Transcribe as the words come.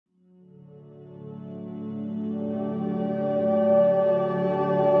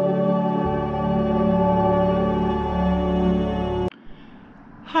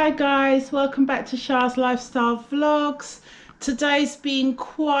Hi guys, welcome back to Shah's Lifestyle Vlogs. Today's been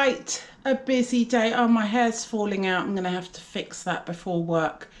quite a busy day. Oh, my hair's falling out. I'm gonna have to fix that before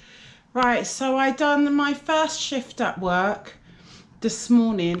work. Right, so I done my first shift at work this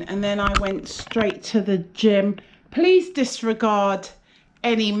morning and then I went straight to the gym. Please disregard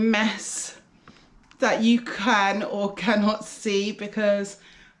any mess that you can or cannot see because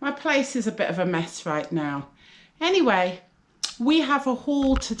my place is a bit of a mess right now. Anyway, we have a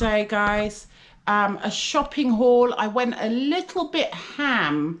haul today, guys. A shopping haul. I went a little bit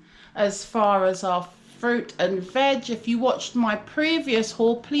ham as far as our fruit and veg. If you watched my previous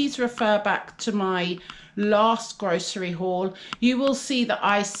haul, please refer back to my last grocery haul. You will see that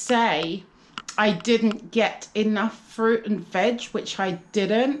I say I didn't get enough fruit and veg, which I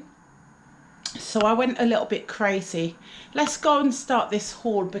didn't. So I went a little bit crazy. Let's go and start this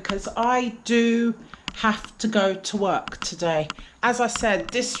haul because I do have to go to work today. As I said,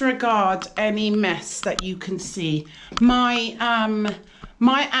 disregard any mess that you can see. My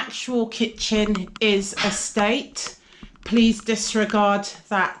actual kitchen is a state. Please disregard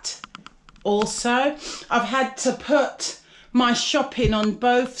that also. I've had to put my shopping on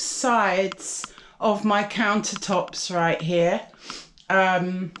both sides of my countertops right here.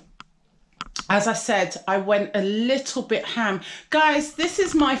 As I said, I went a little bit ham. Guys, this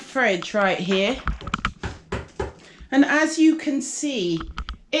is my fridge right here. And as you can see,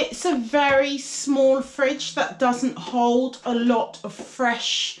 it's a very small fridge that doesn't hold a lot of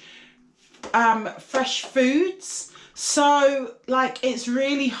fresh foods. So, like, it's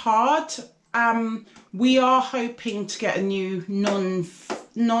really hard. We are hoping to get a new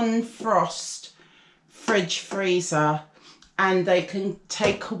non-frost fridge freezer. And they can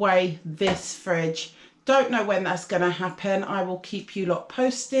take away this fridge. Don't know when that's going to happen. I will keep you lot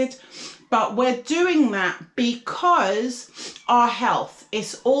posted. But we're doing that because our health.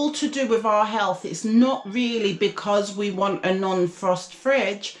 It's all to do with our health. It's not really because we want a non-frost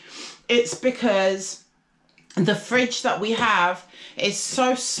fridge. It's because the fridge that we have is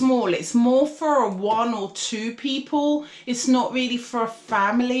so small. It's more for a 1 or 2 people. It's not really for a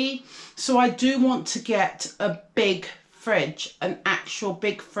family. So I do want to get a big fridge, an actual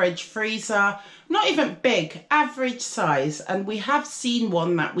big fridge freezer, not even big, average size, and we have seen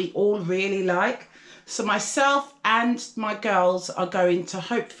one that we all really like. So myself and my girls are going to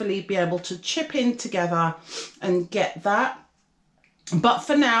hopefully be able to chip in together and get that. But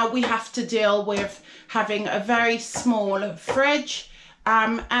for now we have to deal with having a very small fridge,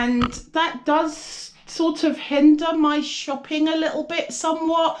 and that does sort of hinder my shopping a little bit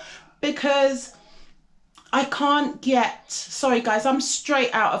somewhat because I can't get, sorry guys, I'm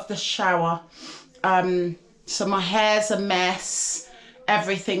straight out of the shower. So my hair's a mess.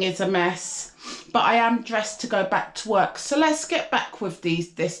 Everything is a mess. But I am dressed to go back to work. So let's get back with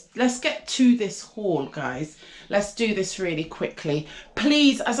let's get to this haul, guys. Let's do this really quickly.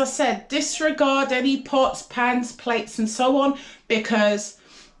 Please, as I said, disregard any pots, pans, plates and so on because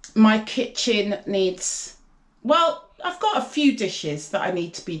my kitchen needs, well, I've got a few dishes that I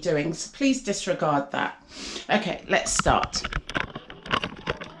need to be doing, so please disregard that. Okay, let's start.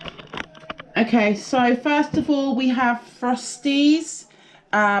 Okay, so first of all, we have Frosties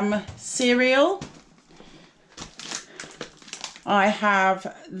cereal. I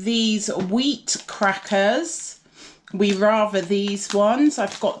have these wheat crackers. We rather these ones.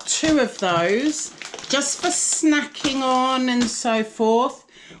 I've got 2 of those just for snacking on and so forth.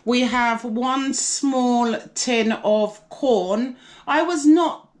 We have 1 small tin of corn. I was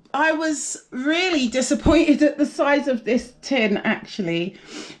really disappointed at the size of this tin actually.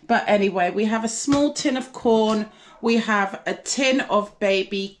 But anyway, we have a small tin of corn. We have a tin of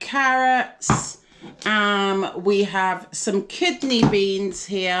baby carrots. We have some kidney beans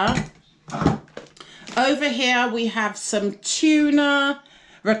here. Over here we have some tuna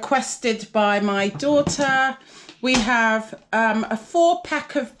requested by my daughter. We have a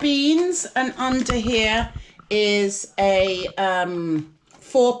 4-pack of beans, and under here is a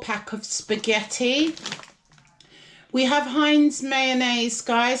 4-pack of spaghetti. We have Heinz mayonnaise,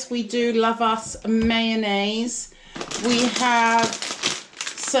 guys. We do love us mayonnaise. We have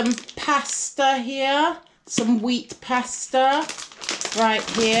some pasta here, some wheat pasta right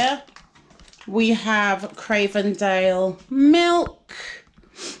here. We have Cravendale milk.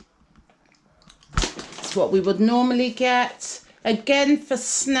 What we would normally get. Again, for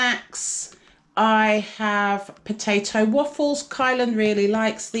snacks, I have potato waffles. Kylan really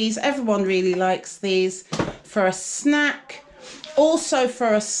likes these. Everyone really likes these for a snack. Also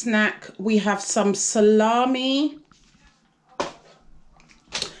for a snack, we have some salami.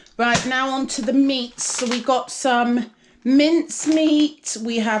 Right, now on to the meats. So we got some mincemeat.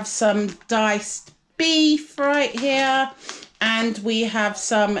 We have some diced beef right here. And we have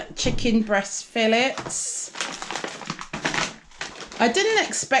some chicken breast fillets. I didn't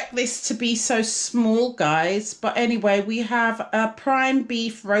expect this to be so small, guys. But anyway, we have a prime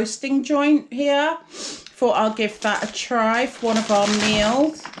beef roasting joint here. Thought I'll give that a try for one of our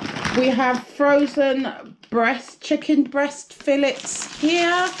meals. We have frozen chicken breast fillets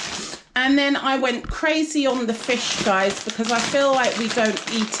here. And then I went crazy on the fish, guys, because I feel like we don't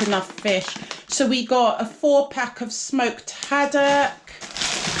eat enough fish. So we got a 4-pack of smoked haddock.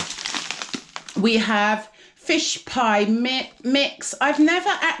 We have fish pie mix. I've never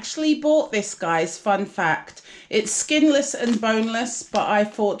actually bought this, guys, fun fact. It's skinless and boneless, but I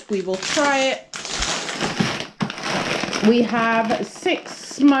thought we will try it. We have 6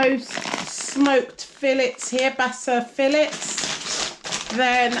 smoked fillets here, bassa fillets.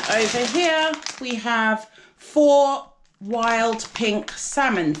 Then over here we have 4 wild pink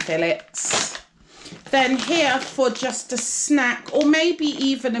salmon fillets. Then here for just a snack or maybe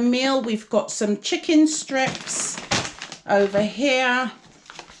even a meal, we've got some chicken strips. Over here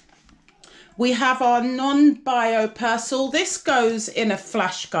we have our non-bio Persil. This goes in a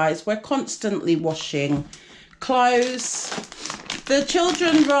flash, guys. We're constantly washing clothes. The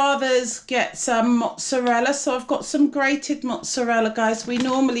children rather get some mozzarella, so I've got some grated mozzarella, guys. We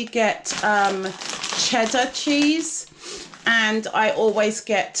normally get cheddar cheese, and I always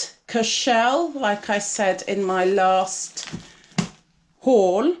get Cashel, like I said in my last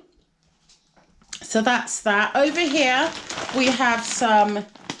haul. So that's that. Over here we have some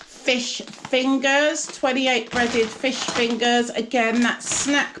fish fingers, 28 breaded fish fingers. Again, that's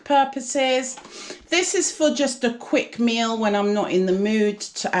snack purposes. This is for just a quick meal when I'm not in the mood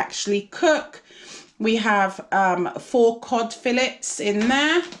to actually cook. We have 4 cod fillets in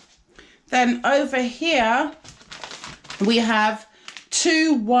there. Then over here we have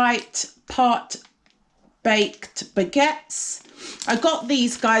 2 white part baked baguettes. I got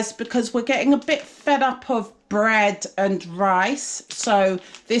these, guys, because we're getting a bit fed up of bread and rice. So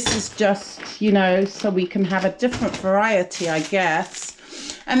this is just, you know, so we can have a different variety, I guess.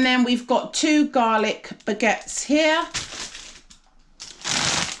 And then we've got 2 garlic baguettes here.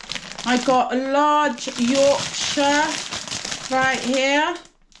 I got a large Yorkshire right here.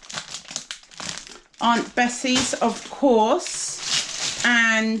 Aunt Bessie's, of course.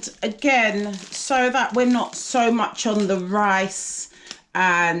 And again, so that we're not so much on the rice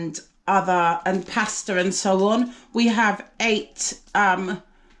and pasta and so on, we have 8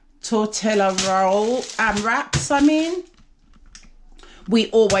 tortilla wraps. We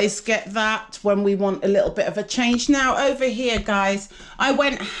always get that when we want a little bit of a change. Now over here, guys, I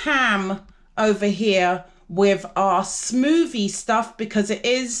went ham over here with our smoothie stuff because it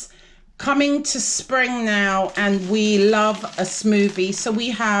is coming to spring now and we love a smoothie. So we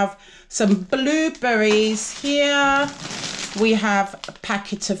have some blueberries here. We have a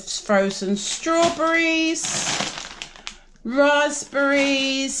packet of frozen strawberries,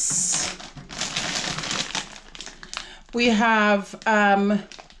 raspberries. We have the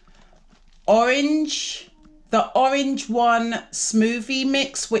orange one smoothie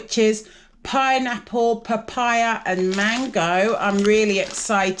mix, which is pineapple, papaya and mango. I'm really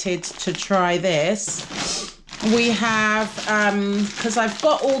excited to try this. We have, because I've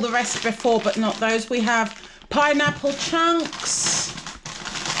got all the rest before but not those, we have pineapple chunks,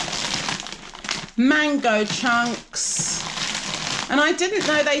 mango chunks, and I didn't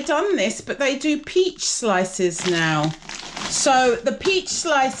know they'd done this, but they do peach slices now. So the peach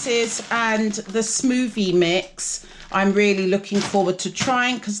slices and the smoothie mix, I'm really looking forward to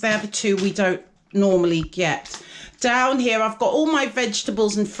trying because they're the 2 we don't normally get. Down here, I've got all my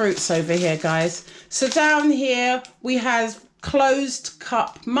vegetables and fruits over here, guys. So down here, we have closed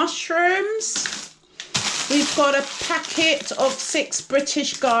cup mushrooms. We've got a packet of 6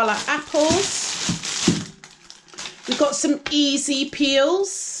 British Gala apples. We've got some easy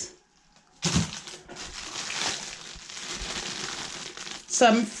peels.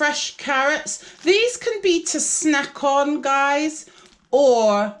 Some fresh carrots. These can be to snack on, guys,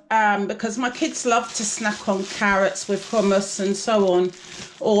 or because my kids love to snack on carrots with hummus and so on,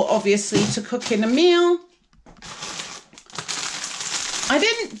 or obviously to cook in a meal. I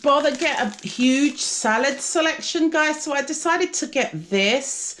didn't bother get a huge salad selection, guys, so I decided to get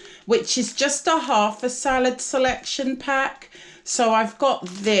this, which is just a half a salad selection pack. So I've got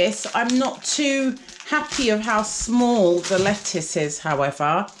this. I'm not too happy of how small the lettuce is,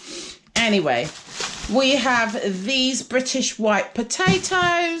 however. Anyway, we have these British white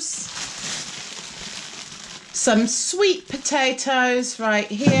potatoes, some sweet potatoes right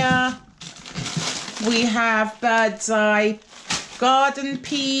here. we have bird's eye garden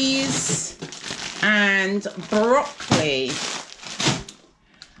peas and broccoli.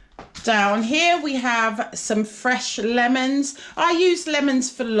 Down here we have some fresh lemons. I use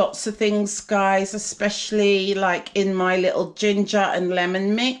lemons for lots of things, guys, especially like in my little ginger and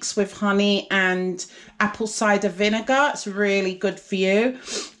lemon mix with honey and apple cider vinegar. It's really good for you.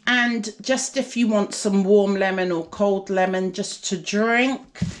 And just if you want some warm lemon or cold lemon just to drink,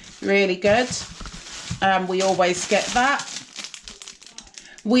 really good. We always get that.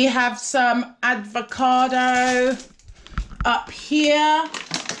 We have some avocado up here.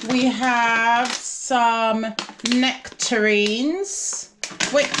 We have some nectarines,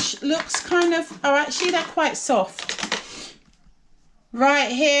 which looks kind of, oh, actually they're quite soft.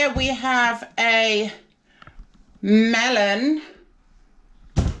 Right here we have a melon.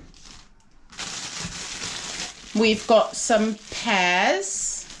 We've got some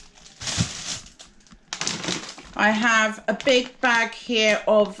pears. I have a big bag here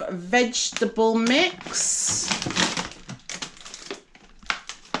of vegetable mix.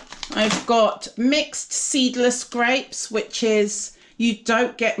 I've got mixed seedless grapes, which is, you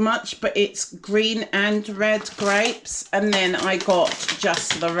don't get much, but it's green and red grapes. And then I got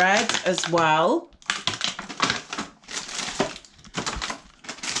just the red as well.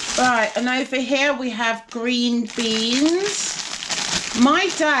 Right, and over here we have green beans. My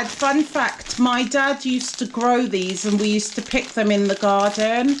dad, fun fact, my dad used to grow these and we used to pick them in the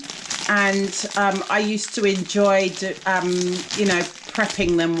garden. And I used to enjoy, you know,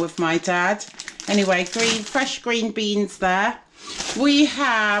 prepping them with my dad. Anyway, fresh green beans there. We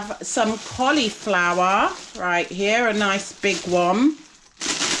have some cauliflower right here, a nice big one.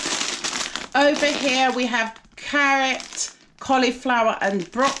 Over here we have carrot, cauliflower and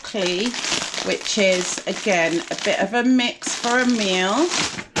broccoli, which is again a bit of a mix for a meal.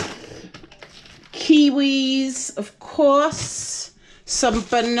 Kiwis, of course. Some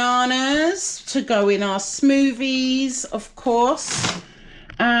bananas to go in our smoothies, of course.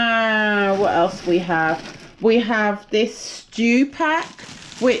 What else we have? We have this stew pack,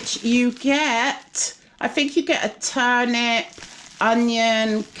 which you get, I think you get a turnip,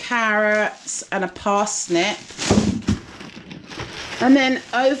 onion, carrots, and a parsnip. And then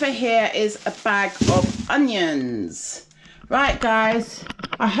over here is a bag of onions. Right, guys,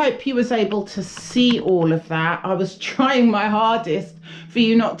 I hope you was able to see all of that. I was trying my hardest for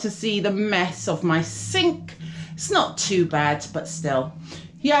you not to see the mess of my sink. It's not too bad, but still.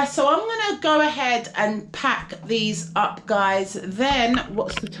 Yeah, so I'm gonna go ahead and pack these up, guys. Then,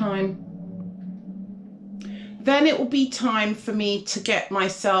 what's the time? Then it will be time for me to get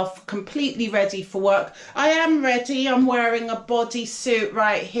myself completely ready for work. I am ready. I'm wearing a bodysuit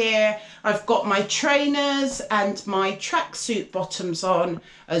right here. I've got my trainers and my tracksuit bottoms on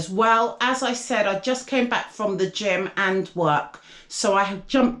as well. As I said, I just came back from the gym and work. So I have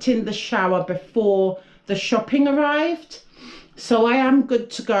jumped in the shower before the shopping arrived. So I am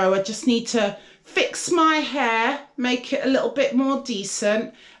good to go. I just need to fix my hair, make it a little bit more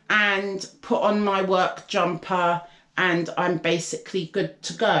decent, and put on my work jumper, and I'm basically good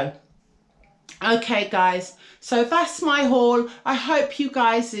to go. Okay, guys, so that's my haul. I hope you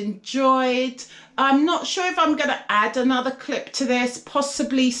guys enjoyed. I'm not sure if I'm going to add another clip to this,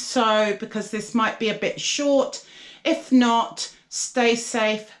 possibly so, because this might be a bit short. If not, stay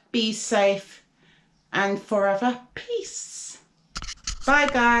safe, be safe, and forever peace. Bye,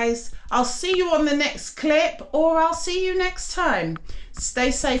 guys. I'll see you on the next clip, or I'll see you next time.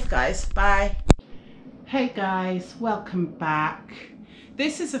 Stay safe, guys. Bye. Hey, guys. Welcome back.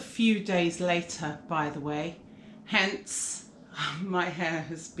 This is a few days later, by the way. Hence, my hair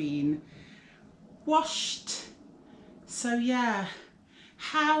has been washed. So, yeah.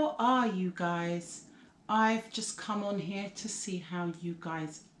 How are you guys? I've just come on here to see how you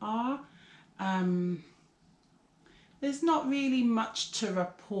guys are. There's not really much to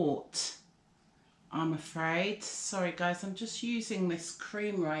report, I'm afraid. Sorry guys, I'm just using this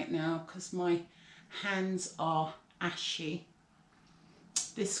cream right now because my hands are ashy.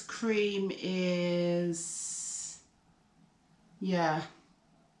 This cream is, yeah,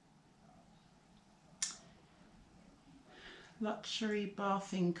 Luxury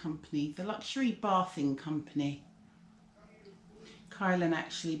Bathing Company. The Luxury Bathing Company. Kylan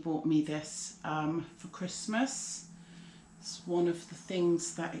actually bought me this for Christmas. It's one of the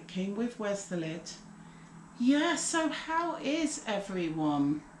things that it came with. Where's the lid? Yeah, so how is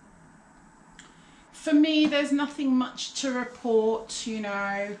everyone? For me, there's nothing much to report, you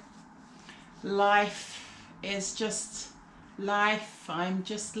know. Life is just life. I'm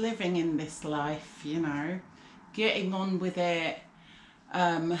just living in this life, you know, getting on with it.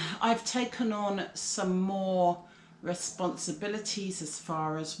 I've taken on some more responsibilities as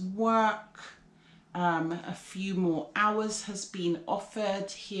far as work. A few more hours has been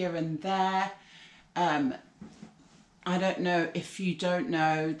offered here and there. I don't know if you don't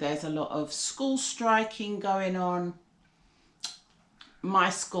know, there's a lot of school striking going on.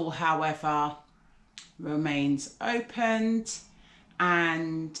 My school, however, remains opened,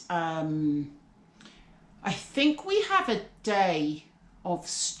 and I think we have a day of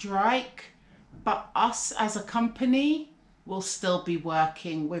strike, but us as a company will still be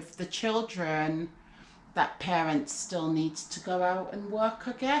working with the children. That parents still needs to go out and work,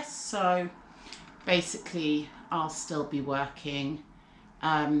 I guess. So basically I'll still be working.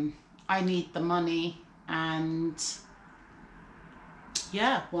 I need the money, and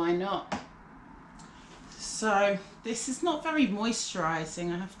yeah, why not? So this is not very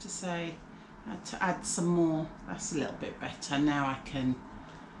moisturizing, I have to say. I had to add some more. That's a little bit better. Now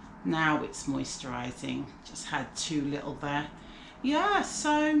it's moisturizing. Just had too little there. Yeah,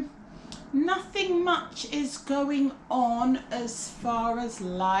 so nothing much is going on as far as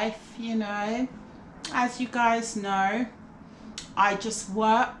life, you know. As you guys know, I just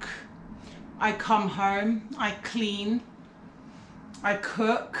work, I come home, I clean, I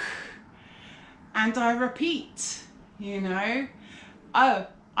cook, and I repeat, you know. Oh,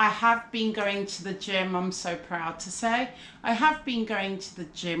 I have been going to the gym, I'm so proud to say. I have been going to the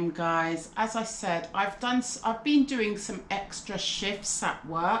gym, guys. As I said, I've been doing some extra shifts at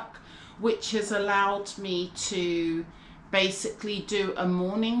work, which has allowed me to basically do a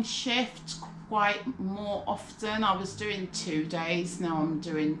morning shift quite more often. I was doing 2 days, now I'm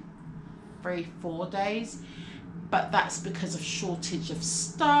doing 3-4 days, but that's because of shortage of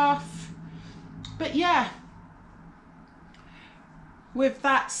staff. But yeah, with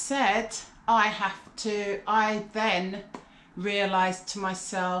that said, I then realized to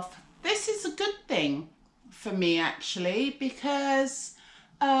myself, this is a good thing for me actually, because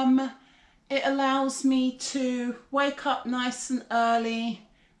it allows me to wake up nice and early,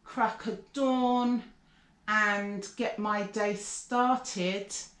 crack of dawn, and get my day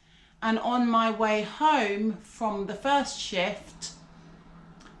started. And on my way home from the first shift,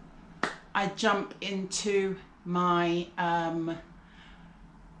 I jump into my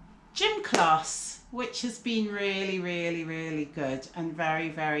gym class, which has been really, really, really good and very,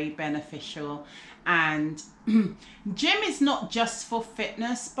 very beneficial. And gym is not just for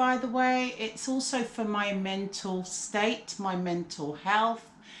fitness, by the way, it's also for my mental state, my mental health.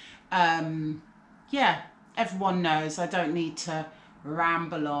 Yeah, everyone knows, I don't need to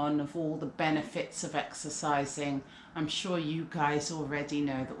ramble on of all the benefits of exercising. I'm sure you guys already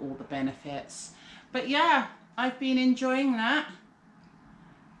know all the benefits. But yeah, I've been enjoying that.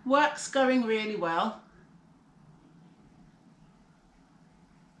 Work's going really well.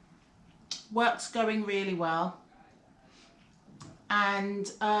 Work's going really well.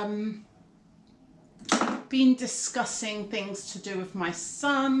 And been discussing things to do with my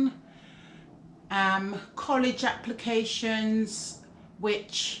son, college applications,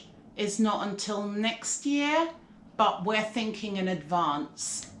 which is not until next year, but we're thinking in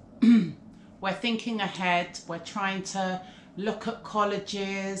advance. We're thinking ahead. We're trying to look at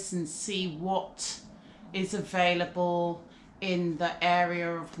colleges and see what is available in the area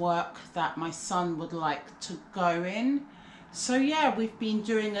of work that my son would like to go in. So yeah, we've been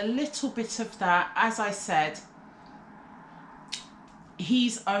doing a little bit of that. As I said,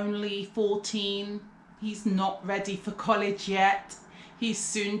 he's only 14. He's not ready for college yet. He's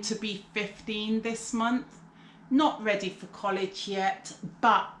soon to be 15 this month. Not ready for college yet,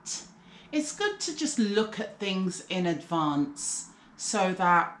 but it's good to just look at things in advance so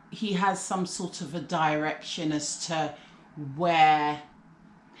that he has some sort of a direction as to where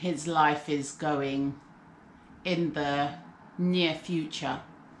his life is going in the near future.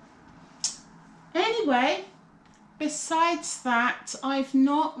 Anyway, besides that, I've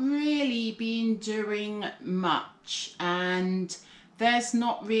not really been doing much, and there's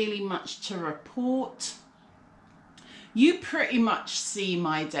not really much to report. You pretty much see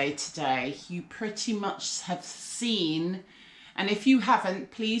my day to day. You pretty much have seen, and if you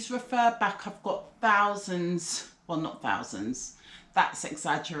haven't, please refer back. I've got thousands, well, not thousands, that's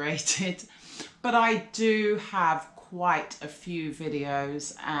exaggerated, but I do have quite a few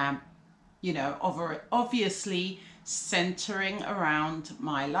videos, you know, obviously centering around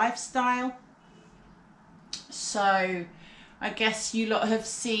my lifestyle. So I guess you lot have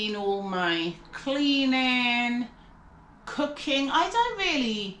seen all my cleaning, cooking. I don't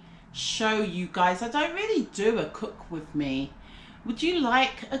really show you guys. I don't really do a cook with me. Would you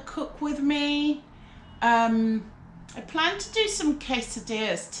like a cook with me? I plan to do some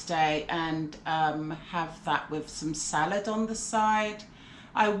quesadillas today and have that with some salad on the side.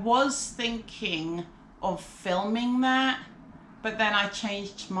 I was thinking of filming that, but then I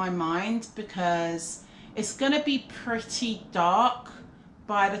changed my mind because it's going to be pretty dark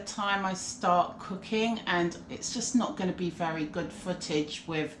by the time I start cooking, and it's just not going to be very good footage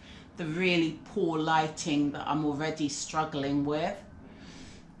with the really poor lighting that I'm already struggling with.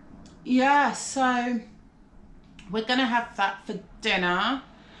 Yeah, so we're going to have that for dinner.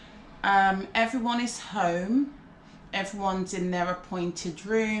 Everyone is home. Everyone's in their appointed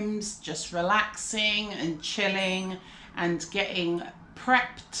rooms, just relaxing and chilling and getting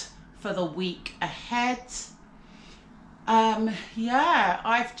prepped for the week ahead. Yeah,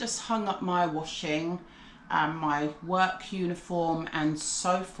 I've just hung up my washing, my work uniform and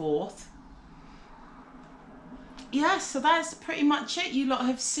so forth. Yeah, so that's pretty much it. You lot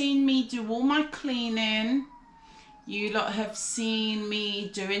have seen me do all my cleaning. You lot have seen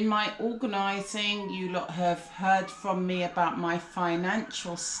me doing my organising. You lot have heard from me about my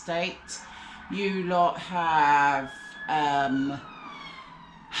financial state. You lot have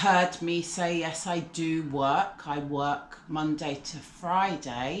heard me say, yes, I do work. I work Monday to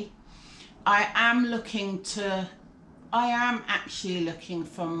Friday. I am actually looking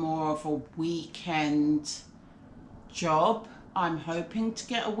for more of a weekend job. I'm hoping to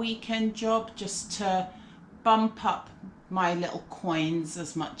get a weekend job just to bump up my little coins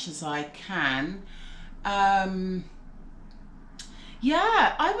as much as I can.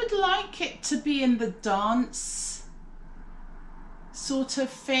 Yeah, I would like it to be in the dance sort of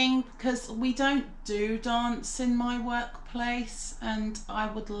thing because we don't do dance in my workplace, and I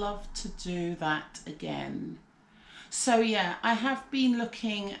would love to do that again. So yeah, I have been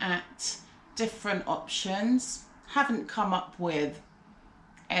looking at different options. Haven't come up with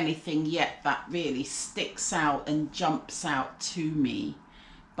anything yet that really sticks out and jumps out to me,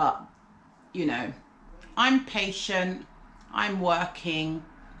 but you know, I'm patient, I'm working,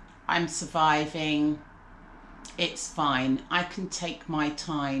 I'm surviving. It's fine. I can take my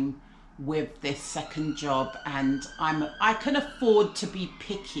time with this second job, and I can afford to be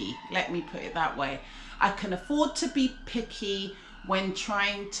picky. Let me put it that way. I can afford to be picky when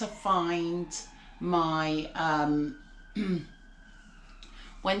trying to find my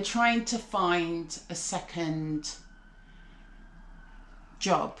when trying to find a second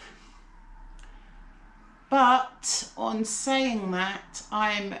job. But on saying that,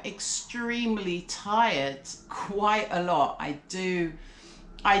 I'm extremely tired quite a lot. I do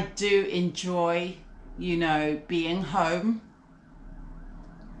enjoy, you know, being home.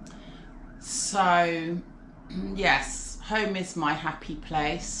 So yes, home is my happy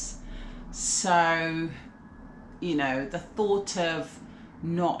place. So, you know, the thought of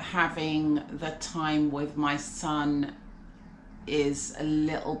not having the time with my son is a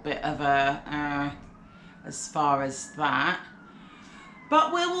little bit of a as far as that,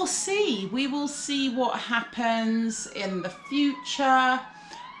 but we will see what happens in the future.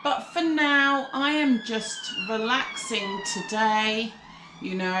 But for now, I am just relaxing today.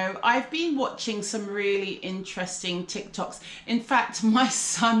 You know, I've been watching some really interesting TikToks. In fact, my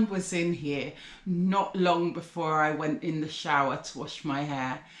son was in here not long before I went in the shower to wash my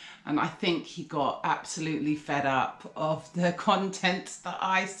hair. And I think he got absolutely fed up of the content that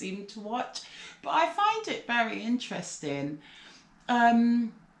I seem to watch. But I find it very interesting.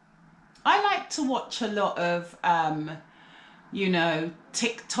 I like to watch a lot of, you know,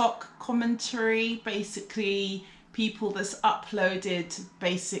 TikTok commentary, basically people that's uploaded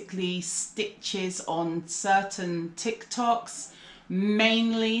basically stitches on certain TikToks,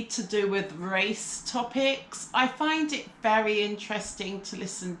 mainly to do with race topics. I find it very interesting to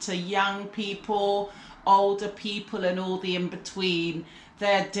listen to young people, older people and all the in-between,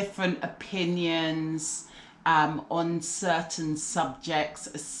 their different opinions on certain subjects,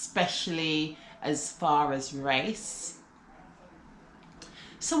 especially as far as race.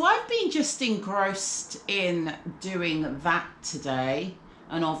 So I've been just engrossed in doing that today,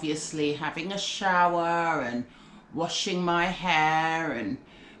 and obviously having a shower and washing my hair and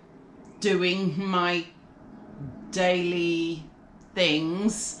doing my daily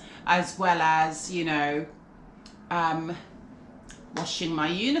things, as well as, you know, washing my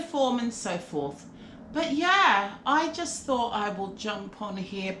uniform and so forth. But yeah, I just thought I will jump on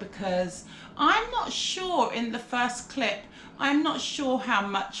here because I'm not sure, in the first clip, I'm not sure how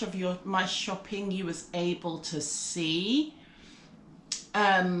much of my shopping you was able to see.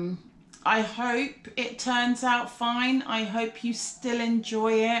 I hope it turns out fine. I hope you still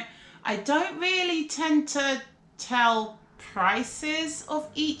enjoy it. I don't really tend to tell prices of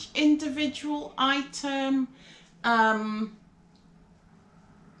each individual item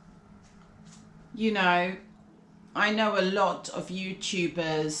You know, I know a lot of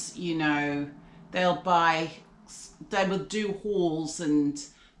YouTubers, you know, they'll buy, they will do hauls and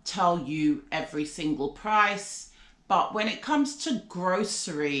tell you every single price. But when it comes to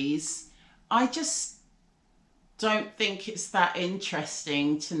groceries, I just don't think it's that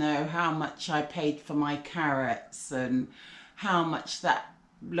interesting to know how much I paid for my carrots and how much that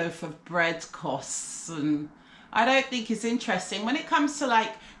loaf of bread costs. And I don't think it's interesting when it comes to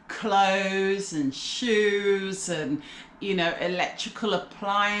like clothes and shoes and, you know, electrical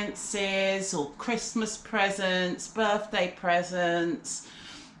appliances or Christmas presents, birthday presents,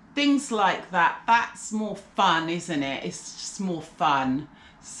 things like that. That's more fun, isn't it? It's just more fun.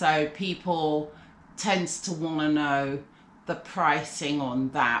 So people tends to want to know the pricing on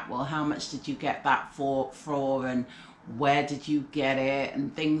that. Well, how much did you get that for and where did you get it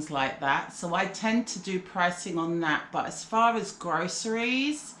and things like that. So I tend to do pricing on that. But as far as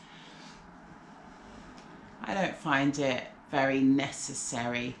groceries, I don't find it very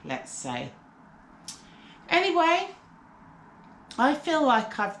necessary, let's say. Anyway, I feel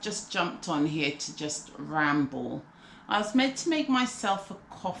like I've just jumped on here to just ramble. I was meant to make myself a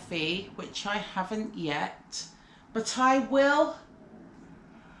coffee, which I haven't yet, but I will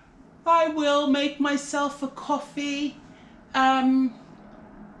make myself a coffee. Yeah,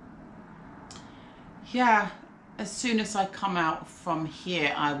 as soon as I come out from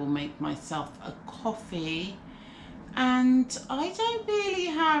here, I will make myself a coffee. And I don't really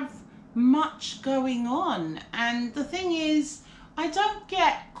have much going on. And the thing is, I don't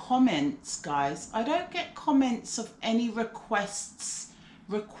get comments, guys. I don't get comments of any requests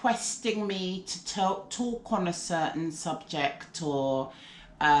requesting me to talk on a certain subject, or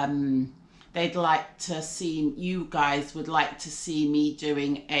they'd like to see, you guys would like to see me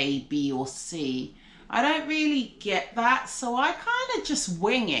doing A, B, or C. I don't really get that, so I kind of just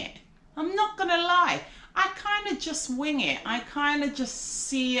wing it. I'm not gonna lie. I kind of just wing it. I kind of just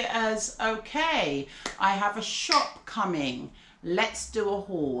see it as, okay, I have a shop coming, let's do a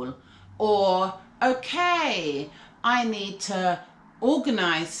haul. Or, okay, I need to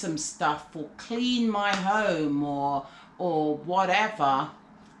organize some stuff or clean my home or whatever.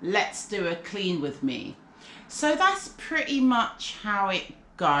 Let's do a clean with me. So that's pretty much how it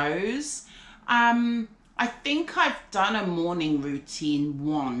goes. I think I've done a morning routine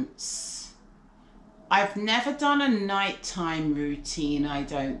once. I've never done a nighttime routine, I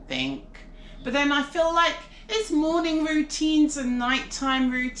don't think. But then I feel like, is morning routines and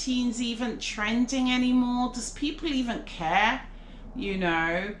nighttime routines even trending anymore? Does people even care, you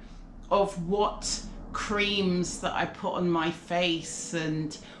know, of what creams that I put on my face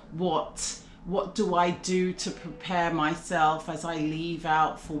and what do I do to prepare myself as I leave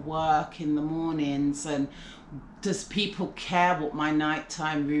out for work in the mornings? And does people care what my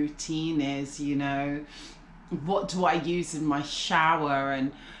nighttime routine is, you know? What do I use in my shower?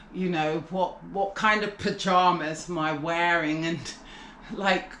 And, you know, what kind of pajamas am I wearing? And,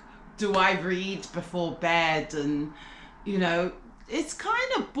 like, do I read before bed? And, you know, it's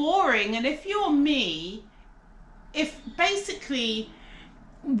kind of boring. And if you're me, if basically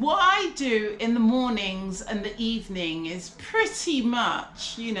what I do in the mornings and the evening is pretty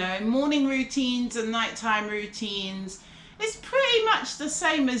much, you know, morning routines and nighttime routines, it's pretty much the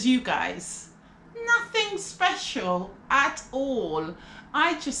same as you guys. Nothing special at all.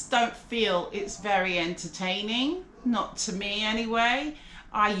 I just don't feel it's very entertaining, not to me anyway.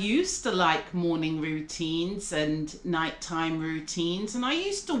 I used to like morning routines and nighttime routines, and I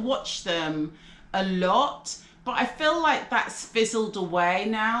used to watch them a lot. But I feel like that's fizzled away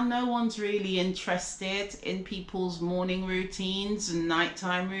now. No one's really interested in people's morning routines and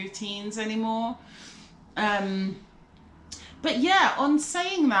nighttime routines anymore. But yeah, on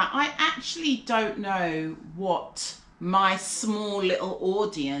saying that, I actually don't know what my small little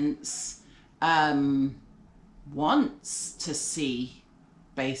audience wants to see,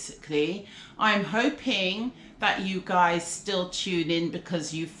 basically. I'm hoping that you guys still tune in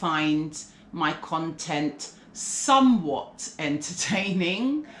because you find my content somewhat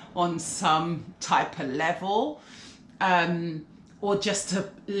entertaining on some type of level, or just a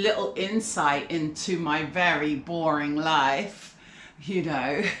little insight into my very boring life, you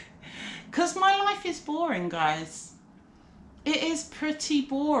know, because my life is boring, guys. It is pretty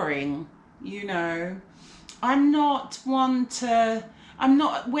boring, you know. We're not a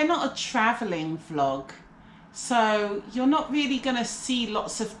traveling vlog. So you're not really going to see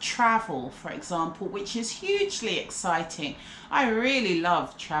lots of travel, for example, which is hugely exciting. I really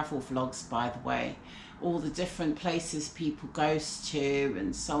love travel vlogs, by the way. all the different places people goes to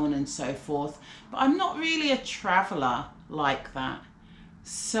and so on and so forth. But I'm not really a traveler like that.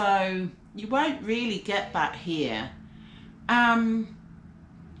 So you won't really get that here. I'm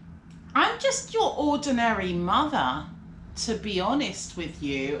just your ordinary mother, to be honest with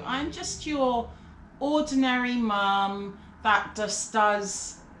you. I'm just your ordinary mum that just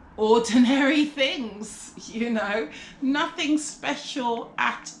does ordinary things, you know, nothing special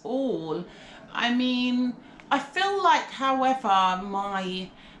at all. I mean, I feel like, however, my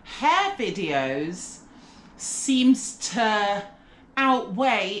hair videos seems to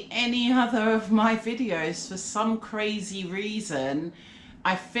outweigh any other of my videos for some crazy reason.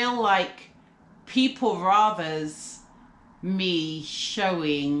 I feel like people rathers me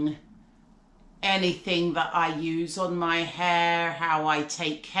showing anything that I use on my hair, how I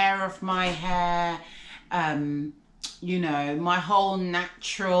take care of my hair, you know, my whole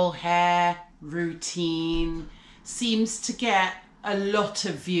natural hair routine seems to get a lot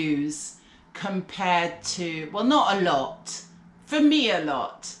of views compared to, well, not a lot, for me a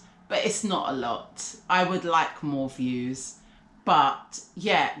lot, but it's not a lot. I would like more views, but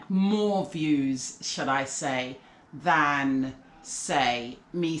yeah, more views, should I say, than say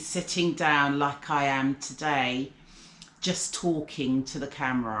me sitting down like I am today, just talking to the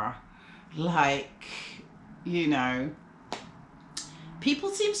camera. Like, you know, people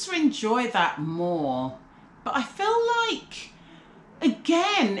seem to enjoy that more, but I feel like,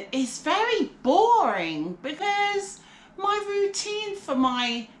 again, it's very boring because my routine for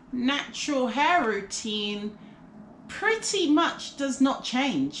my natural hair routine pretty much does not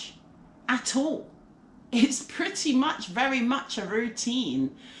change at all. It's pretty much very much a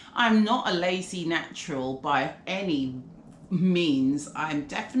routine. I'm not a lazy natural by any means. I'm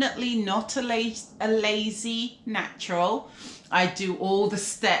definitely not a lazy natural. I do all the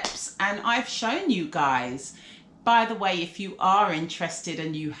steps and I've shown you guys. By the way, if you are interested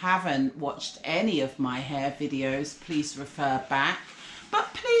and you haven't watched any of my hair videos, please refer back.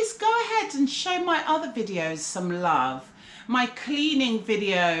 But please go ahead and show my other videos some love. My cleaning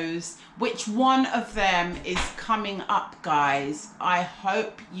videos, which one of them is coming up, guys. I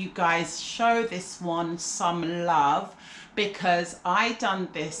hope you guys show this one some love because I done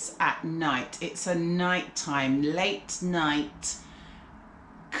this at night. It's a nighttime, late night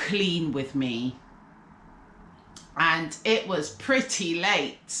clean with me. And it was pretty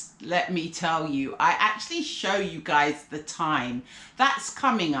late, let me tell you. I actually show you guys the time. That's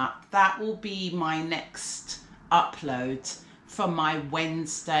coming up. That will be my next upload for my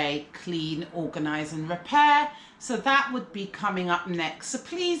Wednesday clean, organize and repair. So that would be coming up next. So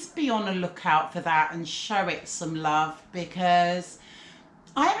please be on a lookout for that and show it some love because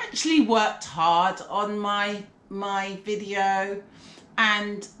I actually worked hard on my video.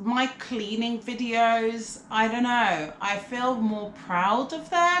 And my cleaning videos, I don't know, I feel more proud of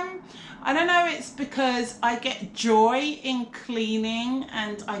them. I don't know, it's because I get joy in cleaning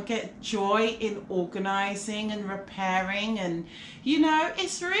and I get joy in organizing and repairing. And, you know,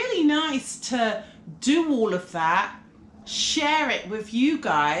 it's really nice to do all of that, share it with you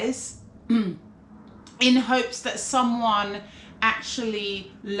guys in hopes that someone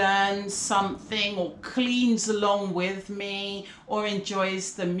actually learns something or cleans along with me or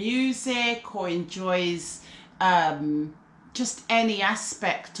enjoys the music or enjoys just any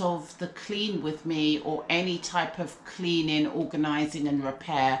aspect of the clean with me or any type of cleaning, organizing and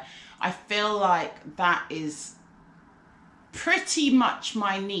repair. I feel like that is pretty much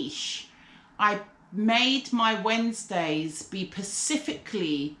my niche. I made my Wednesdays be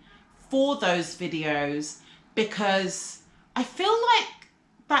specifically for those videos because I feel like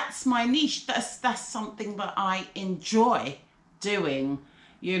that's my niche. That's something that I enjoy doing,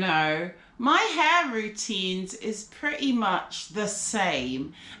 you know. My hair routines is pretty much the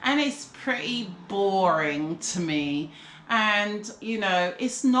same and it's pretty boring to me. And, you know,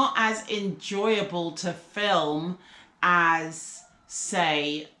 it's not as enjoyable to film as,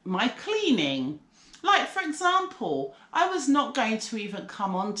 say, my cleaning. Like, for example, I was not going to even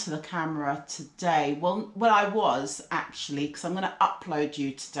come onto the camera today. Well, I was actually, because I'm going to upload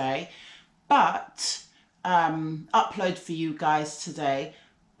you today, but upload for you guys today.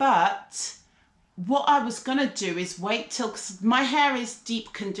 But what I was going to do is wait till, because my hair is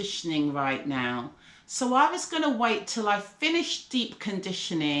deep conditioning right now. So I was going to wait till I finished deep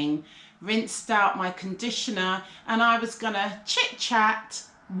conditioning, rinsed out my conditioner, and I was going to chit chat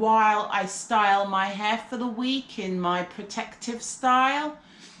while I style my hair for the week in my protective style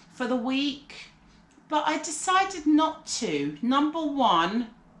for the week. But I decided not to. Number one,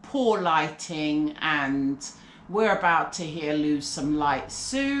 poor lighting, and we're about to lose some light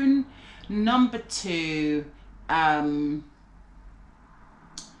soon. Number two,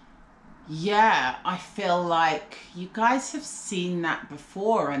 yeah, I feel like you guys have seen that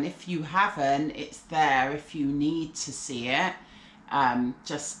before, and if you haven't, it's there if you need to see it.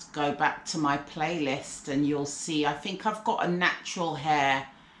 Just go back to my playlist and you'll see, I think I've got a natural hair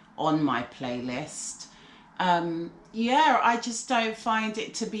on my playlist. Yeah, I just don't find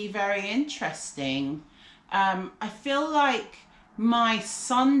it to be very interesting. I feel like my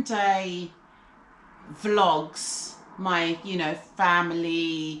Sunday vlogs, my, you know,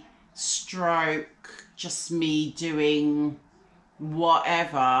 family stroke, just me doing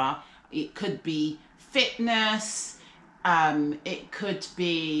whatever. It could be fitness, it could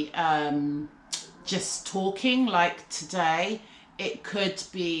be just talking like today. It could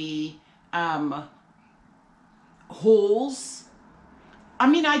be hauls. I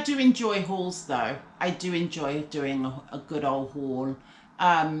mean, I do enjoy hauls though. I do enjoy doing a good old haul.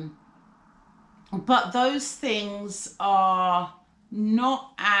 But those things are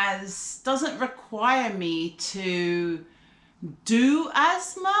not as, doesn't require me to do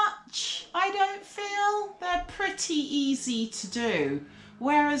as much, I don't feel. They're pretty easy to do.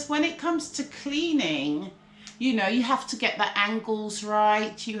 Whereas when it comes to cleaning, you know, you have to get the angles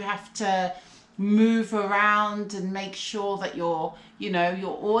right. You have to move around and make sure that your, you know,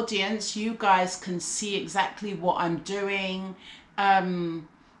 your audience, you guys can see exactly what I'm doing.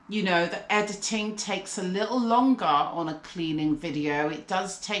 You know, the editing takes a little longer on a cleaning video. It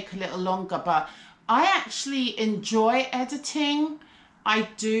does take a little longer, but I actually enjoy editing. I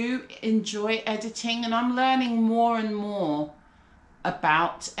do enjoy editing, and I'm learning more and more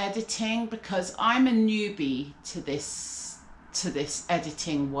about editing because I'm a newbie to this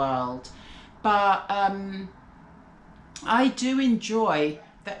editing world. But I do enjoy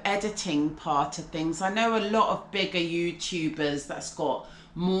the editing part of things. I know a lot of bigger YouTubers that's got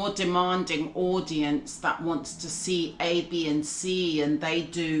more demanding audience that wants to see A, B, and C, and they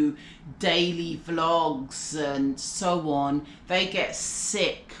do daily vlogs and so on. They get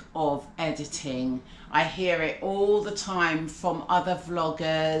sick of editing. I hear it all the time from other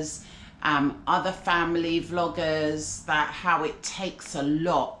vloggers, other family vloggers, that how it takes a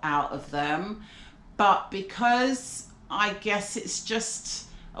lot out of them. But because I guess it's just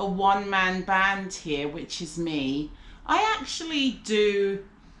a one-man band here, which is me, I actually do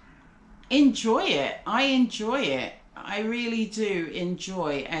enjoy it. I enjoy it. I really do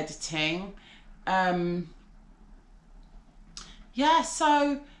enjoy editing. Yeah,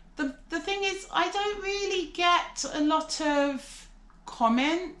 so the thing is, I don't really get a lot of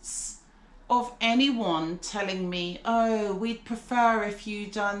comments of anyone telling me, oh, we'd prefer if you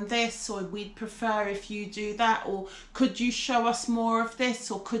done this, or we'd prefer if you do that, or could you show us more of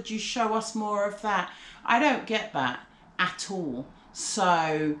this, or could you show us more of that. I don't get that at all.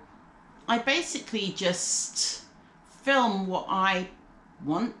 So I basically just film what I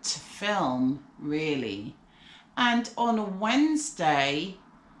want to film, really. And on a Wednesday,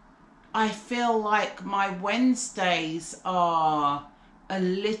 I feel like my Wednesdays are a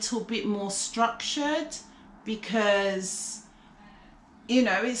little bit more structured because, you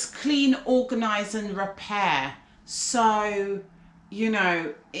know, it's clean, organize, and repair. So, you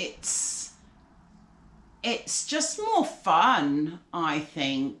know, it's just more fun, I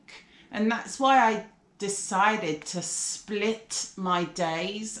think. And that's why I decided to split my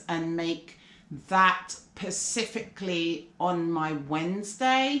days and make that specifically on my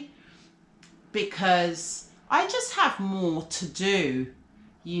Wednesday, because I just have more to do.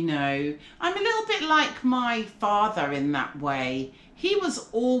 You know, I'm a little bit like my father in that way. He was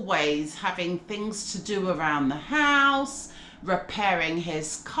always having things to do around the house, repairing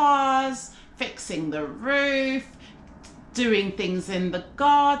his cars, fixing the roof, doing things in the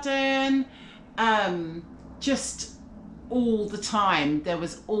garden, just all the time. There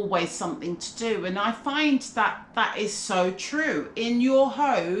was always something to do. And I find that that is so true. In your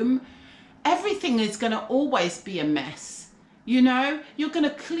home, everything is going to always be a mess. You know, you're going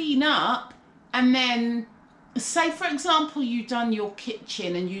to clean up, and then say, for example, you've done your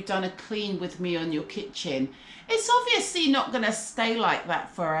kitchen and you've done a clean with me on your kitchen. It's obviously not going to stay like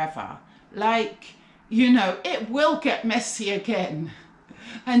that forever. Like, you know, it will get messy again,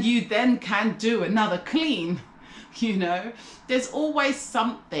 and you then can do another clean. You know, there's always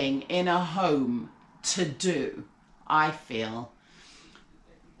something in a home to do, I feel.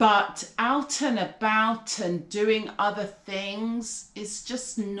 But out and about and doing other things is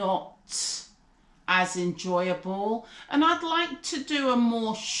just not as enjoyable. And I'd like to do a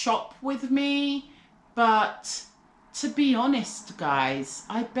more shop with me, but to be honest, guys,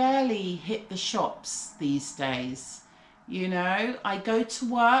 I barely hit the shops these days. You know, I go to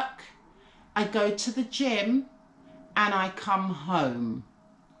work I go to the gym and I come home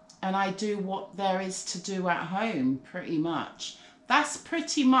and I do what there is to do at home, pretty much. That's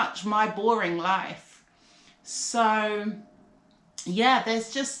pretty much my boring life. So yeah,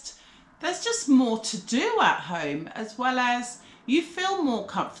 there's just more to do at home, as well as you feel more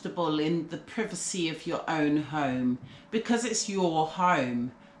comfortable in the privacy of your own home because it's your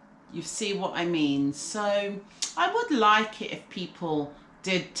home. You see what I mean? So I would like it if people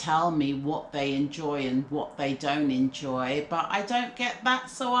did tell me what they enjoy and what they don't enjoy, but I don't get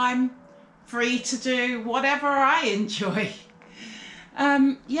that, so I'm free to do whatever I enjoy.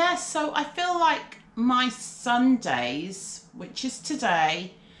 Yeah, so I feel like my Sundays, which is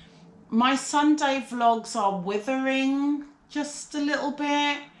today, my Sunday vlogs are withering just a little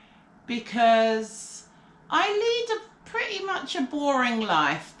bit because I lead pretty much a boring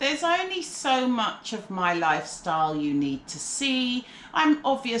life. There's only so much of my lifestyle you need to see. I'm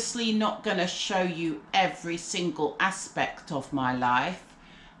obviously not going to show you every single aspect of my life,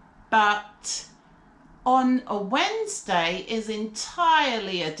 but on a Wednesday is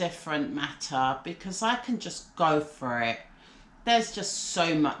entirely a different matter because I can just go for it. There's just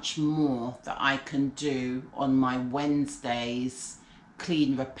so much more that I can do on my Wednesdays,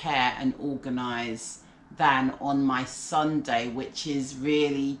 clean, repair and organize, than on my Sunday, which is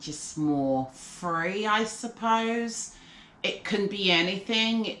really just more free, I suppose. It can be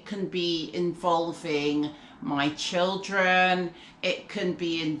anything. It can be involving my children. It can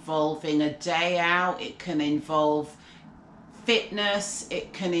be involving a day out. It can involve fitness.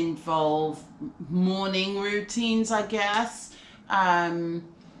 It can involve morning routines, I guess.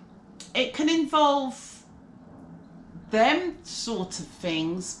 It can involve them sort of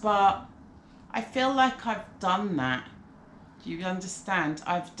things, but I feel like I've done that. Do you understand?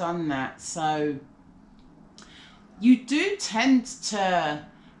 I've done that. So you do tend to,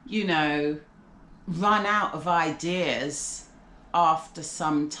 you know, run out of ideas after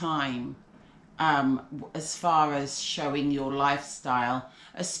some time, as far as showing your lifestyle,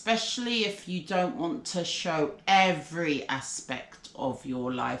 especially if you don't want to show every aspect of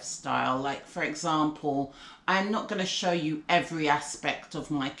your lifestyle. Like, for example, I'm not going to show you every aspect of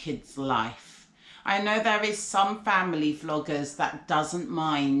my kids' life. I know there is some family vloggers that doesn't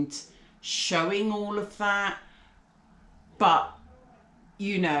mind showing all of that, but,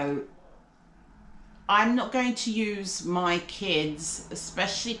 you know, I'm not going to use my kids,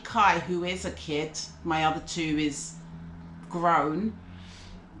 especially Kai, who is a kid. My other two is grown.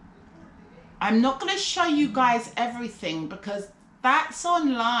 I'm not going to show you guys everything because that's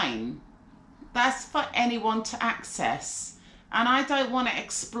online. That's for anyone to access. And I don't want to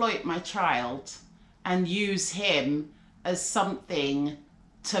exploit my child and use him as something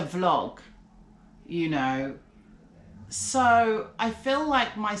to vlog, you know. So I feel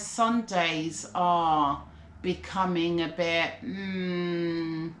like my Sundays are becoming a bit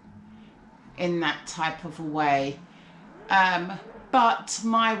in that type of a way. But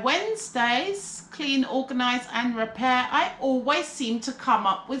my Wednesdays, clean, organize and repair, I always seem to come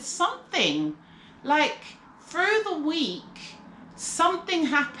up with something. Like through the week, something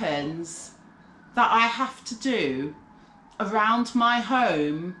happens that I have to do around my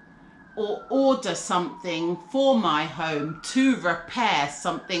home, or order something for my home to repair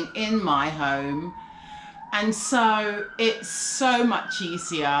something in my home. And so it's so much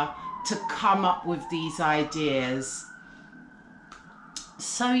easier to come up with these ideas.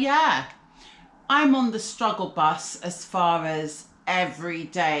 So yeah, I'm on the struggle bus as far as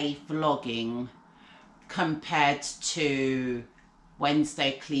everyday vlogging compared to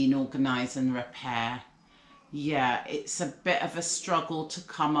Wednesday clean, organize and repair. Yeah, it's a bit of a struggle to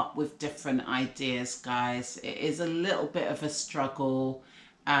come up with different ideas, guys. It is a little bit of a struggle.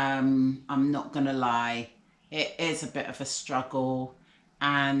 I'm not gonna lie. It is a bit of a struggle.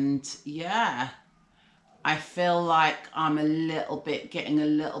 And yeah, I feel like I'm getting a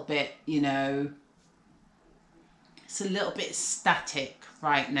little bit, you know, it's a little bit static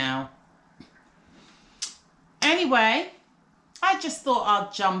right now. Anyway, I just thought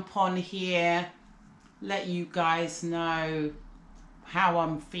I'd jump on here, let you guys know how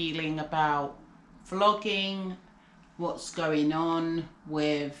I'm feeling about vlogging, what's going on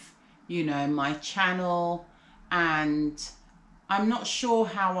with, you know, my channel, and I'm not sure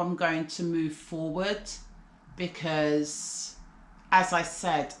how I'm going to move forward because, as I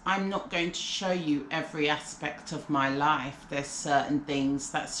said, I'm not going to show you every aspect of my life. There's certain things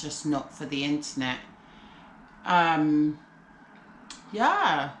that's just not for the internet.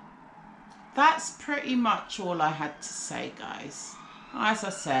 Yeah, that's pretty much all I had to say, guys. As I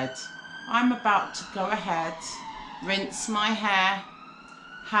said, I'm about to go ahead, rinse my hair,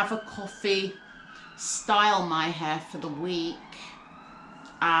 have a coffee, style my hair for the week,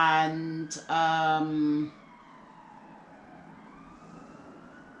 and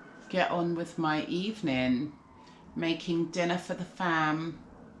get on with my evening, making dinner for the fam.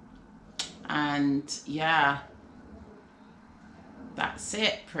 And yeah, that's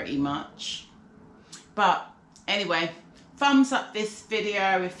it pretty much. But anyway, thumbs up this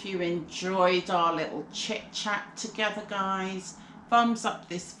video if you enjoyed our little chit chat together, guys. Thumbs up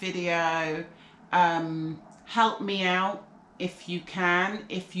this video. Help me out if you can,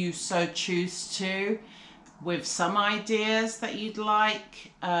 if you so choose to, with some ideas that you'd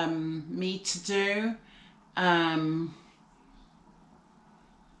like me to do.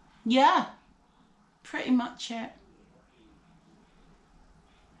 Yeah, pretty much it.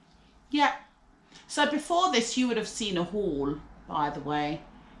 Yeah. So before this, you would have seen a haul, by the way.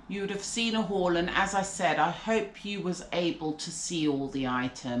 You would have seen a haul, and as I said, I hope you was able to see all the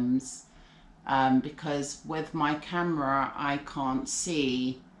items, because with my camera, I can't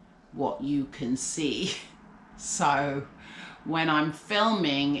see what you can see. So when I'm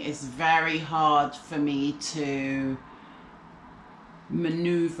filming, it's very hard for me to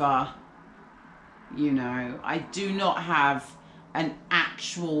maneuver, you know. I do not have an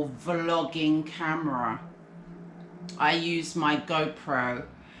actual vlogging camera. I use my GoPro,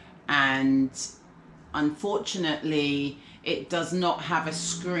 and unfortunately it does not have a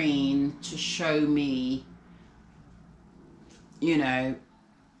screen to show me, you know,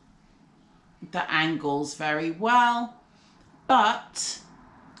 the angles very well. But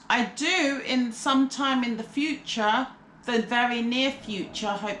I do, in some time in the future, the very near future,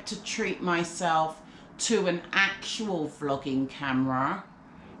 hope to treat myself to an actual vlogging camera.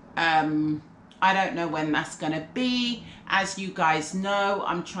 I don't know when that's going to be. As you guys know,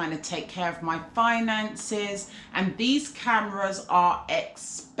 I'm trying to take care of my finances, and these cameras are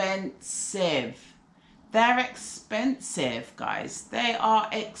expensive. They're expensive, guys. They are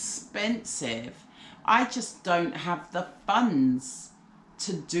expensive. I just don't have the funds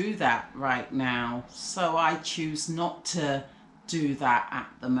to do that right now, so I choose not to do that at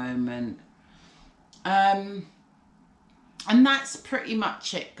the moment. And that's pretty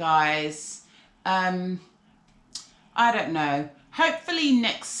much it, guys. I don't know. Hopefully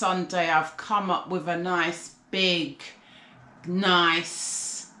next Sunday I've come up with a nice, big,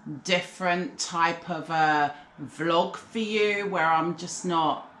 nice, different type of a vlog for you, where I'm just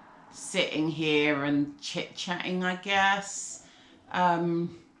not sitting here and chit-chatting, I guess.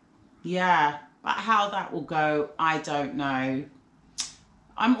 Yeah, but how that will go, I don't know.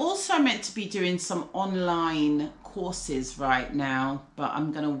 I'm also meant to be doing some online courses right now, but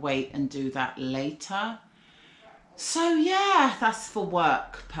I'm going to wait and do that later. So yeah, that's for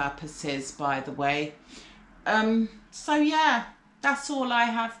work purposes, by the way. So yeah, that's all I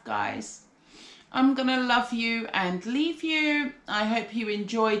have, guys. I'm gonna love you and leave you. I hope you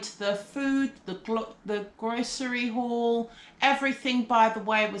enjoyed the food, the grocery haul. Everything, by the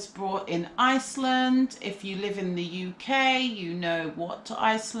way, was brought in Iceland. If you live in the UK, you know what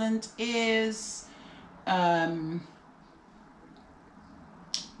Iceland is. Yeah,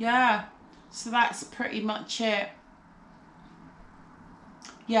 so that's pretty much it.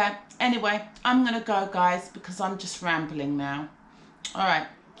 Yeah, anyway, I'm gonna go, guys, because I'm just rambling now. All right,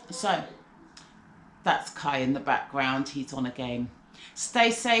 so that's Kai in the background. He's on a game.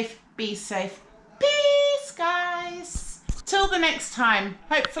 Stay safe, be safe. Peace, guys. Till the next time,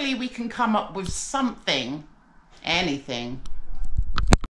 hopefully we can come up with something, anything.